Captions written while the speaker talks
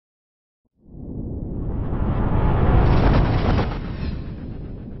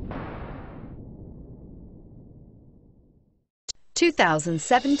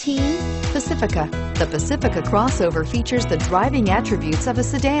2017 Pacifica. The Pacifica crossover features the driving attributes of a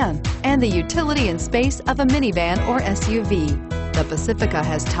sedan and the utility and space of a minivan or SUV. The Pacifica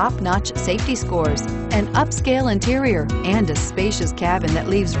has top-notch safety scores, an upscale interior, and a spacious cabin that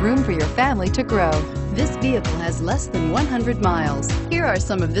leaves room for your family to grow. This vehicle has less than 100 miles. Here are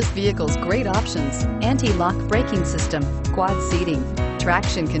some of this vehicle's great options: anti-lock braking system, quad seating,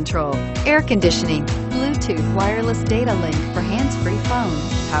 traction control, air conditioning, Bluetooth wireless data link for hands-free phone,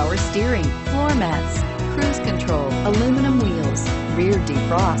 power steering, floor mats, cruise control, aluminum wheels, rear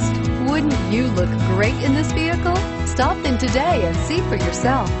defrost. Wouldn't you look great in this vehicle? Stop in today and see for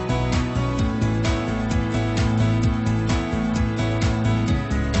yourself.